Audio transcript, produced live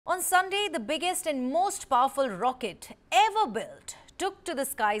On Sunday, the biggest and most powerful rocket ever built took to the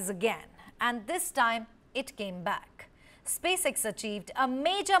skies again, and this time it came back. SpaceX achieved a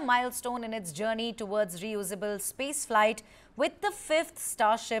major milestone in its journey towards reusable spaceflight with the 5th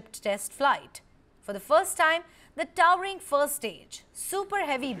Starship test flight. For the first time, the towering first stage, Super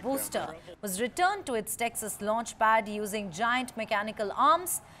Heavy booster, was returned to its Texas launch pad using giant mechanical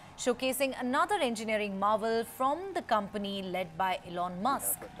arms, showcasing another engineering marvel from the company led by Elon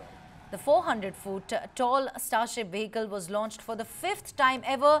Musk. The 400-foot tall Starship vehicle was launched for the 5th time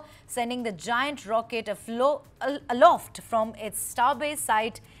ever, sending the giant rocket aloft from its Starbase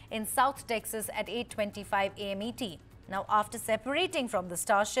site in South Texas at 8:25 a.m. ET. Now, after separating from the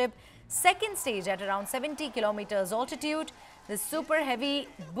Starship second stage at around 70 kilometers altitude, the Super Heavy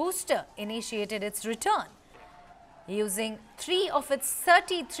booster initiated its return. Using 3 of its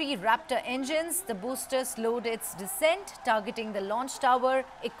 33 Raptor engines, the booster slowed its descent, targeting the launch tower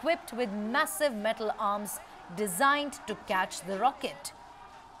equipped with massive metal arms designed to catch the rocket.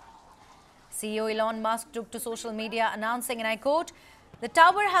 CEO Elon Musk took to social media announcing, and I quote, "The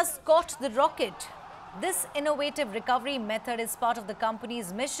tower has caught the rocket." This innovative recovery method is part of the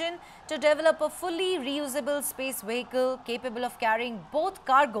company's mission to develop a fully reusable space vehicle capable of carrying both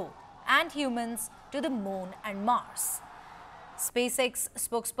cargo and humans to the moon and Mars. SpaceX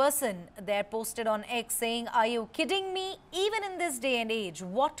spokesperson there posted on X saying, "Are you kidding me? Even in this day and age,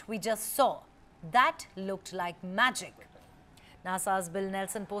 what we just saw, that looked like magic." NASA's Bill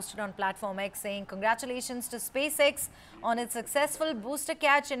Nelson posted on platform X saying, "Congratulations to SpaceX on its successful booster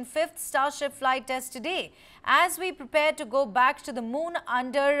catch in 5th Starship flight test today. As we prepare to go back to the moon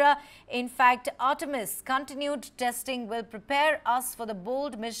under, in fact, Artemis, continued testing will prepare us for the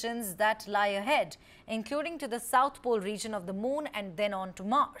bold missions that lie ahead, including to the South Pole region of the moon and then on to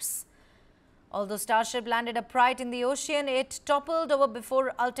Mars." Although Starship landed upright in the ocean, it toppled over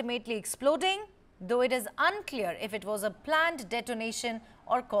before ultimately exploding, though it is unclear if it was a planned detonation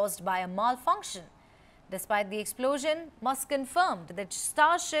or caused by a malfunction. Despite the explosion, Musk confirmed that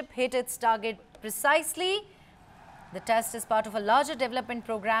Starship hit its target precisely. The test is part of a larger development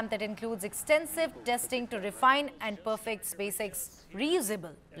program that includes extensive testing to refine and perfect SpaceX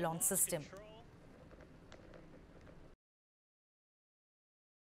reusable launch system.